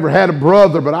 Never had a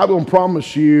brother, but I'm going to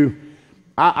promise you,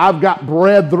 I've got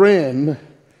brethren.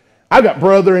 I've got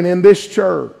brethren in this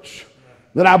church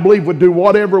that I believe would do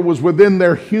whatever was within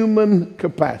their human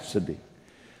capacity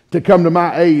to come to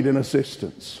my aid and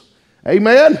assistance.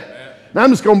 Amen? Now, I'm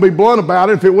just going to be blunt about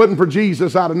it. If it wasn't for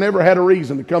Jesus, I'd have never had a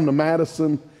reason to come to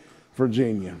Madison,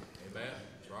 Virginia.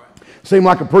 Seemed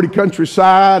like a pretty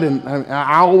countryside, and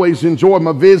I always enjoy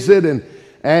my visit and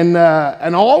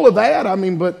all of that. I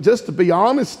mean, but just to be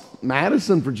honest,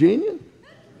 Madison, Virginia?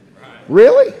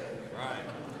 Really?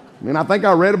 I mean, I think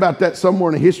I read about that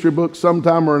somewhere in a history book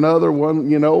sometime or another,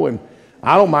 one, and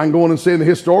I don't mind going and seeing the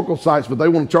historical sites, but they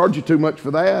want to charge you too much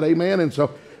for that, amen? And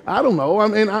so, I don't know. I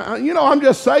mean, I'm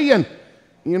just saying,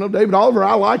 David Oliver,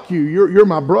 I like you. You're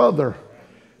my brother.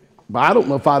 But I don't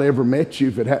know if I'd ever met you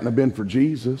if it hadn't have been for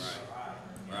Jesus.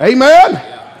 Amen?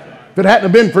 If it hadn't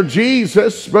have been for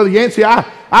Jesus, Brother Yancey, I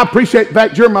appreciate the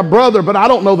fact you're my brother, but I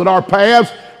don't know that our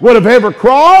paths would have ever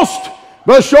crossed.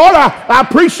 Brother Short, I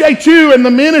appreciate you and the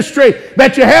ministry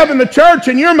that you have in the church,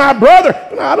 and you're my brother.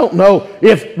 But I don't know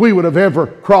if we would have ever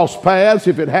crossed paths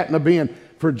if it hadn't have been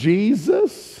for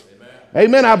Jesus.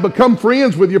 Amen. I've become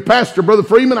friends with your pastor, Brother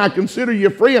Freeman. I consider you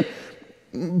a friend.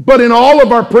 But in all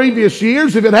of our previous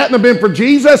years, if it hadn't have been for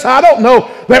Jesus, I don't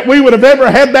know that we would have ever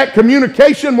had that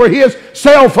communication where his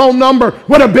cell phone number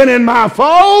would have been in my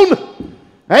phone.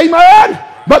 Amen.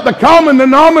 But the common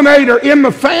denominator in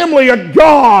the family of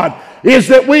God is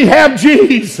that we have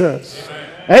Jesus.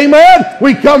 Amen.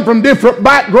 We come from different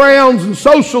backgrounds and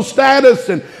social status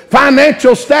and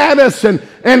financial status and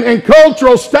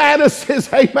cultural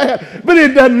statuses. Amen. But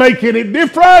it doesn't make any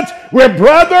difference. We're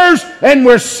brothers and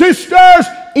we're sisters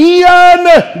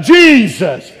in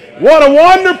Jesus. What a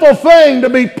wonderful thing to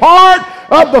be part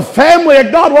of the family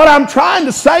of God. What I'm trying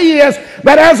to say is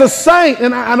that as a saint,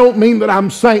 and I don't mean that I'm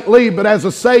saintly, but as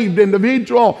a saved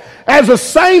individual, as a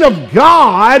saint of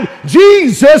God,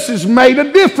 Jesus has made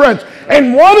a difference.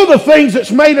 And one of the things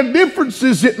that's made a difference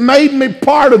is it made me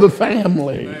part of the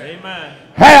family. Amen.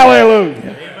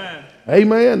 Hallelujah.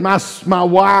 Amen. My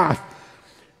wife,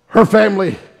 her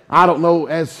family, I don't know,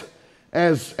 as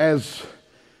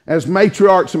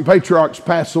matriarchs and patriarchs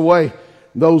pass away,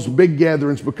 those big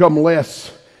gatherings become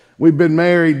less. We've been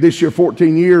married this year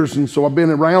 14 years, and so I've been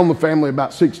around the family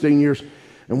about 16 years.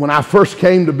 And when I first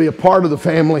came to be a part of the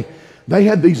family, they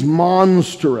had these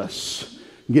monstrous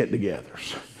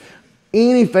get-togethers.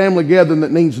 Any family gathering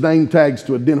that needs name tags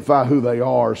to identify who they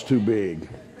are is too big.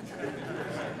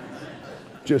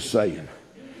 Just saying.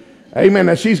 Amen.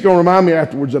 Now, she's going to remind me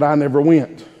afterwards that I never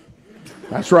went.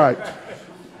 That's right.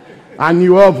 I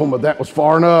knew of them, but that was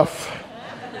far enough.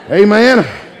 Amen.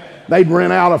 They'd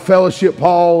rent out a fellowship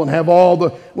hall and have all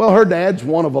the, well, her dad's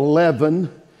one of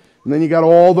 11. And then you got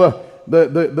all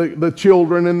the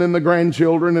children and then the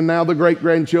grandchildren and now the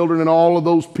great-grandchildren and all of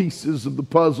those pieces of the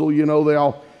puzzle, they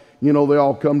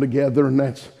all come together, and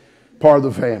that's part of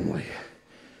the family.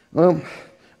 Well,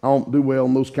 I don't do well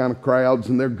in those kind of crowds,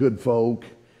 and they're good folk.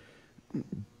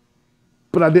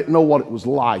 But I didn't know what it was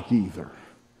like either.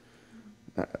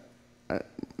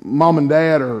 Mom and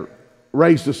Dad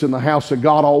raised us in the house of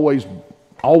God,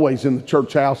 always in the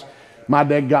church house. My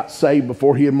dad got saved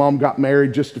before he and Mom got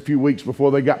married, just a few weeks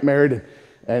before they got married.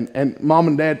 And Mom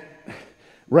and Dad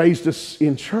raised us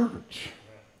in church.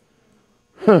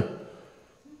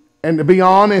 And to be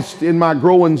honest, in my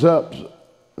growing up,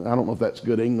 I don't know if that's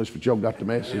good English, but y'all got the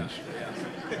message.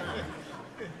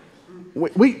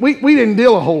 We didn't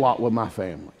deal a whole lot with my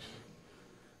families.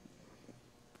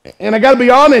 And I got to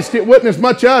be honest, it wasn't as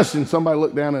much us. And somebody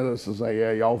looked down at us and say,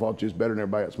 yeah, y'all thought you was better than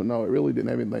everybody else. But no, it really didn't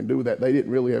have anything to do with that. They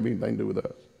didn't really have anything to do with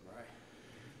us.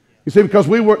 You see, because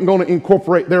we weren't going to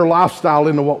incorporate their lifestyle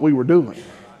into what we were doing.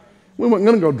 We weren't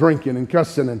going to go drinking and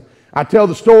cussing. And I tell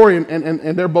the story,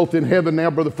 and they're both in heaven now,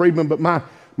 Brother Friedman, but my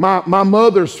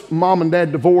mother's mom and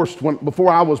dad divorced before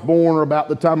I was born, or about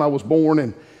the time I was born.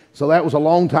 And so that was a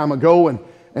long time ago.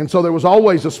 And so there was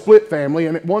always a split family.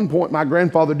 And at one point, my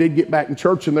grandfather did get back in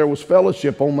church, and there was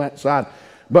fellowship on that side.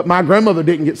 But my grandmother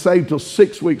didn't get saved till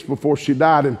 6 weeks before she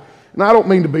died. And I don't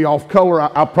mean to be off color.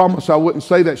 I promise I wouldn't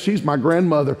say that. She's my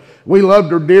grandmother. We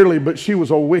loved her dearly, but she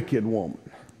was a wicked woman.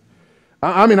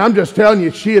 I mean, I'm just telling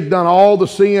you, she had done all the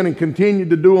sin and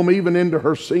continued to do them even into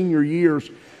her senior years.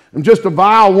 And just a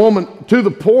vile woman, to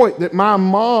the point that my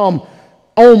mom,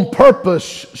 on purpose,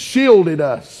 shielded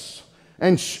us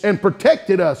and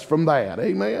protected us from that.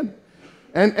 Amen?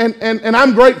 And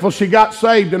I'm grateful she got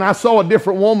saved, and I saw a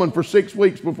different woman for 6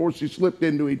 weeks before she slipped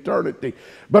into eternity.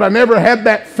 But I never had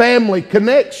that family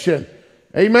connection.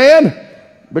 Amen?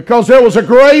 Because there was a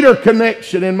greater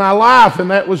connection in my life, and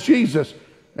that was Jesus.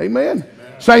 Amen?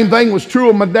 Same thing was true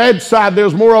on my dad's side. There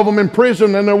was more of them in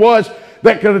prison than there was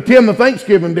that could attend the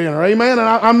Thanksgiving dinner. Amen? And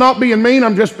I'm not being mean,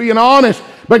 I'm just being honest.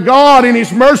 But God, in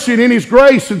His mercy and in His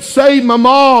grace, had saved my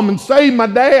mom and saved my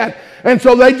dad. And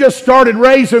so they just started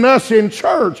raising us in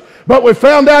church. But we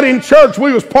found out in church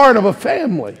we was part of a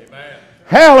family. Amen.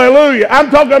 Hallelujah. I'm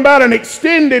talking about an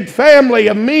extended family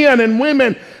of men and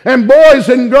women and boys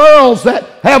and girls that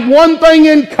have one thing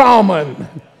in common.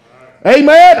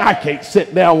 Amen. I can't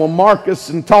sit down with Marcus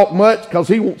and talk much because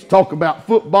he wants to talk about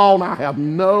football, and I have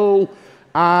no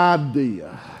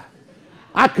idea.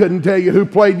 I couldn't tell you who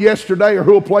played yesterday or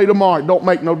who will play tomorrow. It don't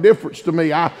make no difference to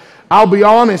me. I'll be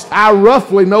honest, I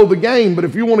roughly know the game, but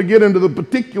if you want to get into the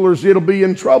particulars, it'll be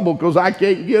in trouble because I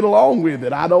can't get along with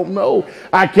it. I don't know.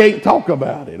 I can't talk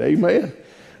about it. Amen.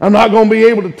 I'm not going to be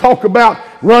able to talk about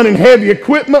running heavy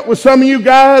equipment with some of you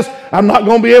guys. I'm not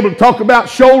going to be able to talk about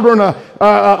shouldering a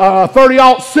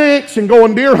 30-06 and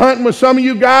going deer hunting with some of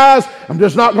you guys. I'm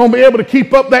just not going to be able to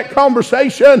keep up that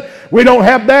conversation. We don't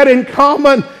have that in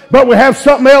common, but we have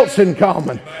something else in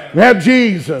common. We have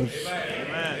Jesus.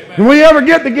 When we ever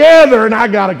get together, and I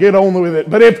got to get on with it,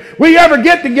 but if we ever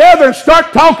get together and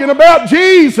start talking about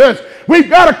Jesus, we've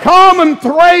got a common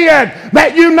thread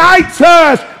that unites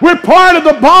us. We're part of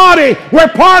the body. We're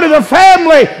part of the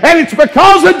family. And it's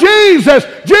because of Jesus.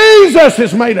 Jesus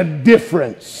has made a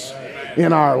difference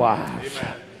in our lives.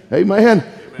 Amen.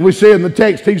 We see in the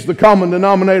text, He's the common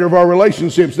denominator of our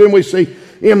relationships. Then we see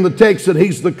in the text that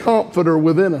He's the comforter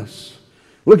within us.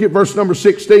 Look at verse number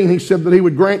 16. He said that He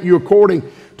would grant you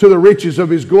according to the riches of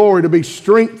His glory to be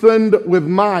strengthened with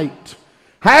might.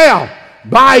 How?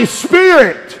 By His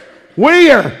Spirit.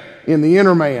 Where? In the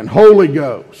inner man, Holy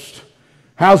Ghost.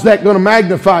 How's that going to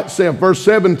magnify itself? Verse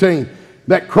 17,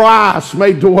 that Christ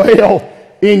may dwell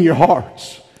in your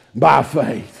hearts by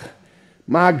faith.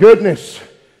 My goodness.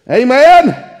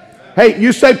 Amen? Hey,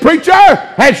 you say, preacher,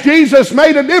 has Jesus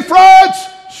made a difference?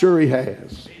 Sure He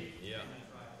has.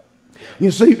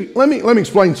 You see, let me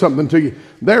explain something to you.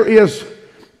 There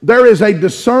is a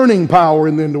discerning power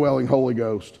in the indwelling Holy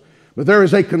Ghost, but there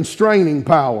is a constraining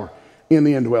power in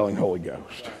the indwelling Holy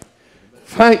Ghost.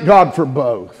 Thank God for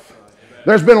both.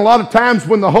 There's been a lot of times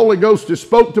when the Holy Ghost has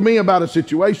spoke to me about a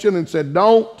situation and said,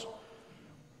 don't.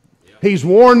 He's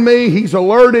warned me. He's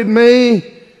alerted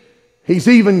me. He's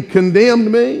even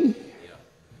condemned me.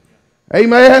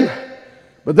 Amen.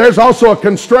 But there's also a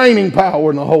constraining power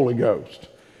in the Holy Ghost.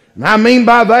 And I mean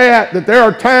by that there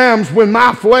are times when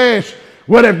my flesh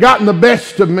would have gotten the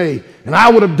best of me, and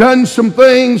I would have done some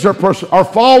things or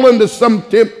fallen to some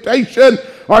temptation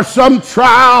or some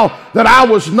trial that I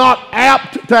was not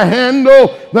apt to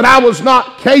handle, that I was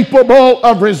not capable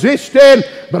of resisting.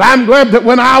 But I'm glad that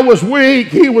when I was weak,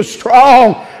 He was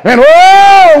strong. And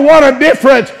oh, what a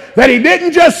difference that He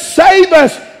didn't just save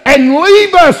us and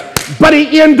leave us, but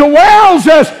He indwells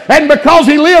us, and because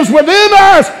He lives within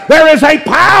us, there is a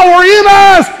power in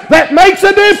us that makes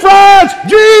a difference.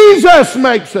 Jesus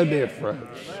makes a difference.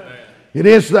 It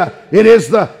is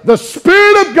the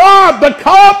Spirit of God, the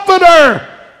Comforter,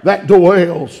 that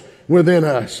dwells within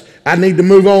us. I need to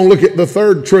move on. Look at the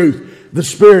third truth. The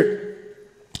Spirit,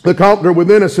 the Comforter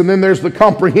within us, and then there's the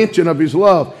comprehension of His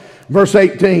love. Verse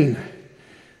 18,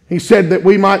 He said that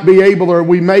we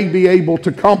may be able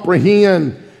to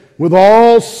comprehend with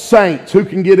all saints. Who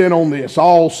can get in on this?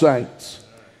 All saints.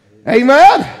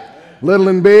 Amen? Little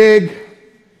and big.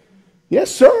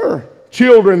 Yes, sir.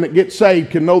 Children that get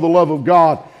saved can know the love of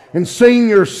God. And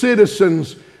senior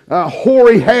citizens,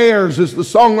 hoary hairs as the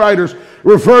songwriters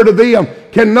refer to them,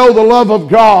 can know the love of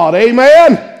God.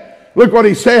 Amen? Look what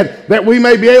he said, that we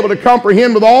may be able to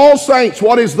comprehend with all saints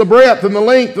what is the breadth and the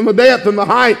length and the depth and the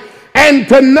height, and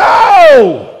to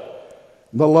know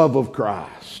the love of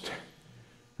Christ.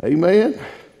 Amen?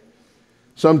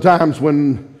 Sometimes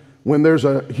when there's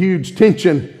a huge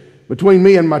tension between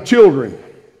me and my children,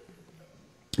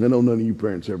 I know none of you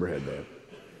parents ever had that.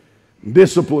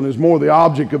 Discipline is more the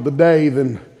object of the day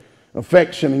than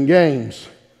affection and games.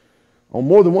 On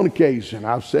more than one occasion,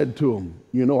 I've said to them,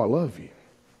 you know I love you.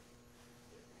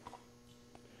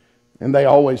 And they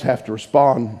always have to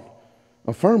respond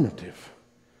affirmative.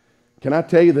 Can I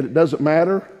tell you that it doesn't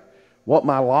matter what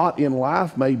my lot in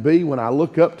life may be? When I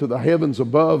look up to the heavens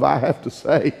above, I have to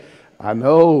say, I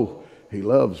know He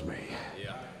loves me.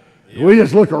 We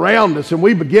just look around us and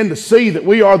we begin to see that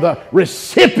we are the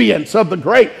recipients of the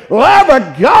great love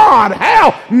of God.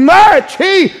 How much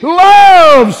He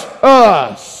loves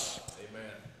us.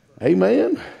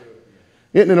 Amen.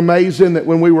 Isn't it amazing that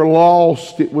when we were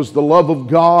lost, it was the love of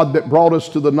God that brought us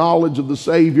to the knowledge of the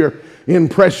Savior in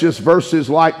precious verses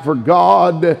like, for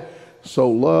God so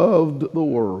loved the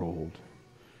world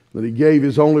that He gave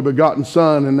His only begotten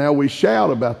Son. And now we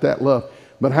shout about that love.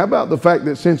 But how about the fact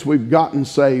that since we've gotten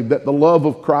saved, that the love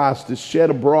of Christ is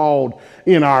shed abroad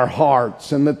in our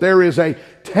hearts, and that there is a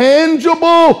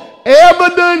tangible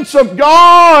evidence of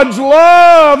God's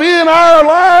love in our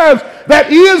lives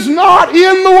that is not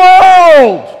in the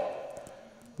world,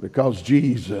 because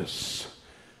Jesus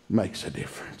makes a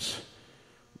difference.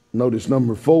 Notice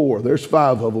number 4. There's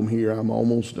 5 of them here. I'm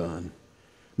almost done.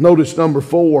 Notice number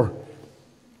 4.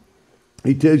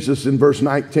 He tells us in verse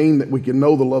 19 that we can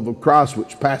know the love of Christ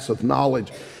which passeth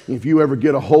knowledge. If you ever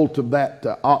get a hold of that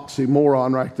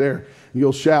oxymoron right there,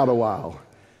 you'll shout a while.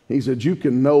 He said, you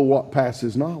can know what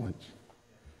passes knowledge.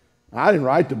 I didn't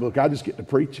write the book. I just get to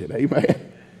preach it.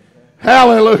 Amen.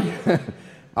 Hallelujah.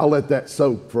 I'll let that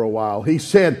soak for a while. He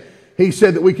said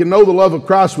that we can know the love of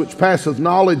Christ which passeth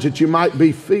knowledge, that you might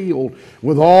be filled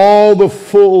with all the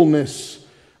fullness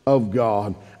of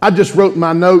God. I just wrote in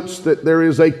my notes that there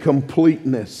is a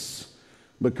completeness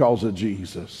because of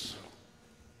Jesus.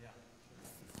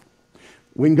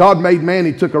 When God made man,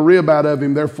 He took a rib out of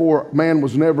him. Therefore, man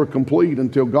was never complete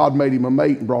until God made him a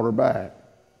mate and brought her back.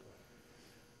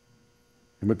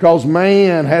 And because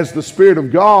man has the Spirit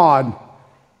of God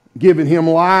giving him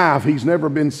life, he's never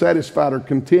been satisfied or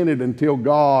contented until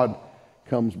God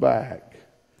comes back.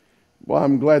 Well,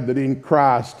 I'm glad that in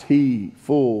Christ He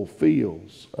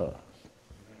fulfills us.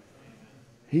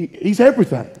 He's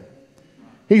everything.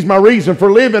 He's my reason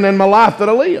for living and my life that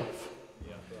I live.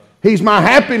 He's my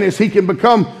happiness. He can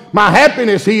become my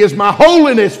happiness. He is my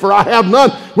holiness, for I have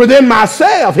none within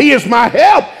myself. He is my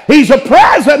help. He's a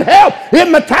present help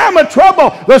in the time of trouble.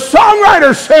 The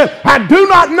songwriter said, I do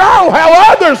not know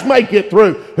how others make it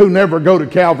through who never go to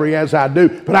Calvary as I do,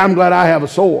 but I'm glad I have a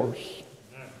source.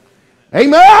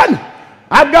 Amen.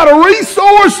 I've got a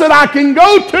resource that I can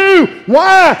go to.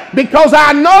 Why? Because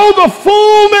I know the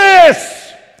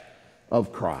fullness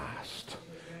of Christ.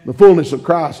 The fullness of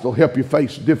Christ will help you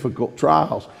face difficult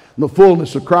trials. The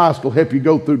fullness of Christ will help you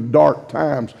go through dark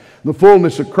times. The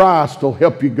fullness of Christ will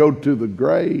help you go to the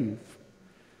grave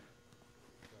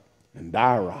and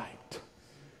die right.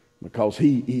 Because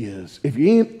He is. If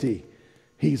you're empty,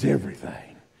 He's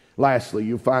everything. Lastly,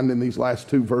 you'll find in these last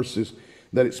 2 verses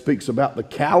that it speaks about the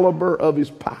caliber of His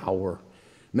power.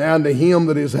 Now unto Him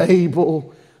that is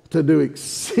able to do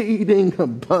exceeding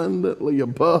abundantly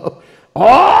above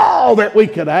all that we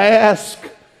could ask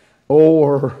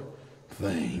or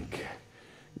think.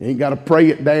 You ain't got to pray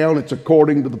it down. It's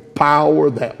according to the power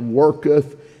that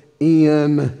worketh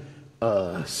in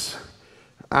us.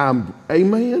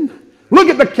 Amen. Look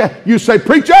at you say,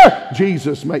 preacher,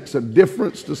 Jesus makes a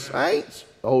difference to saints.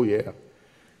 Oh yeah.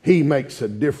 He makes a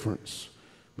difference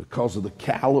because of the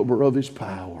caliber of His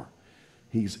power.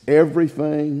 He's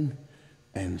everything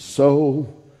and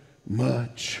so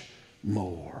much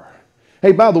more.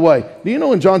 Hey, by the way, do you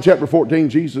know in John chapter 14,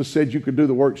 Jesus said you could do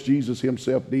the works Jesus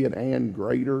Himself did and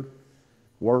greater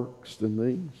works than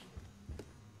these?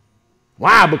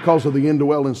 Why? Because of the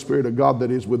indwelling Spirit of God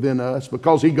that is within us.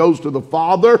 Because He goes to the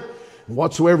Father.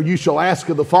 Whatsoever you shall ask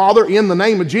of the Father in the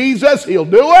name of Jesus, He'll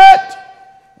do it.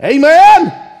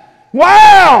 Amen.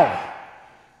 Wow.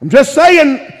 I'm just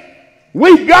saying,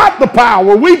 we've got the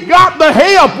power. We've got the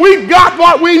help. We've got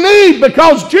what we need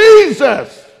because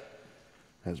Jesus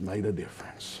has made a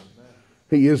difference.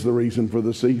 He is the reason for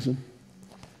the season.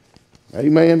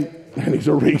 Amen. And He's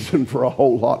a reason for a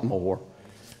whole lot more.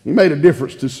 He made a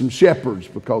difference to some shepherds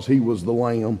because He was the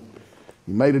lamb.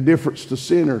 He made a difference to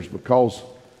sinners because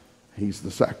He's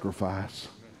the sacrifice.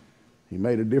 He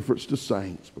made a difference to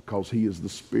saints because He is the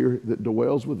Spirit that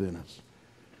dwells within us.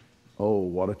 Oh,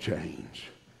 what a change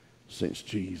since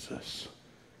Jesus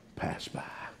passed by.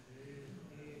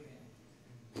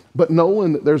 But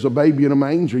knowing that there's a baby in a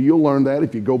manger, you'll learn that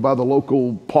if you go by the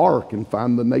local park and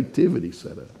find the nativity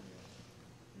set up.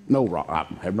 No, I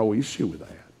have no issue with that.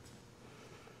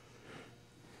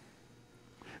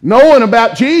 Knowing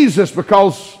about Jesus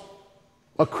because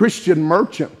a Christian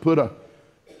merchant put a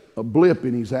blip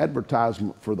in his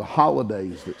advertisement for the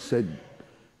holidays that said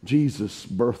Jesus'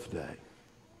 birthday.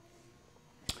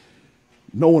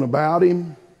 Knowing about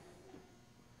him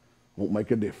won't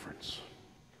make a difference.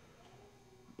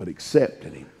 But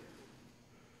accepting him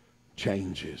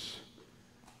changes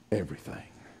everything.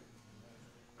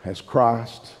 Has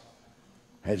Christ,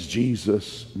 has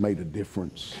Jesus made a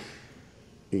difference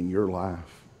in your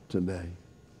life today?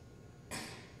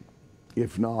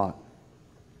 If not,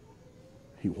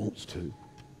 he wants to.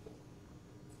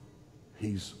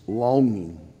 He's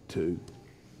longing to.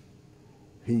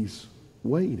 He's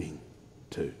waiting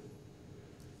to.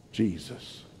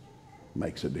 Jesus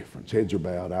makes a difference. Heads are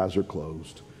bowed, eyes are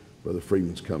closed. Brother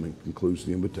Freeman's coming, concludes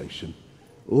the invitation.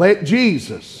 Let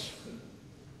Jesus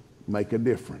make a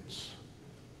difference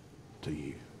to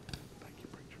you.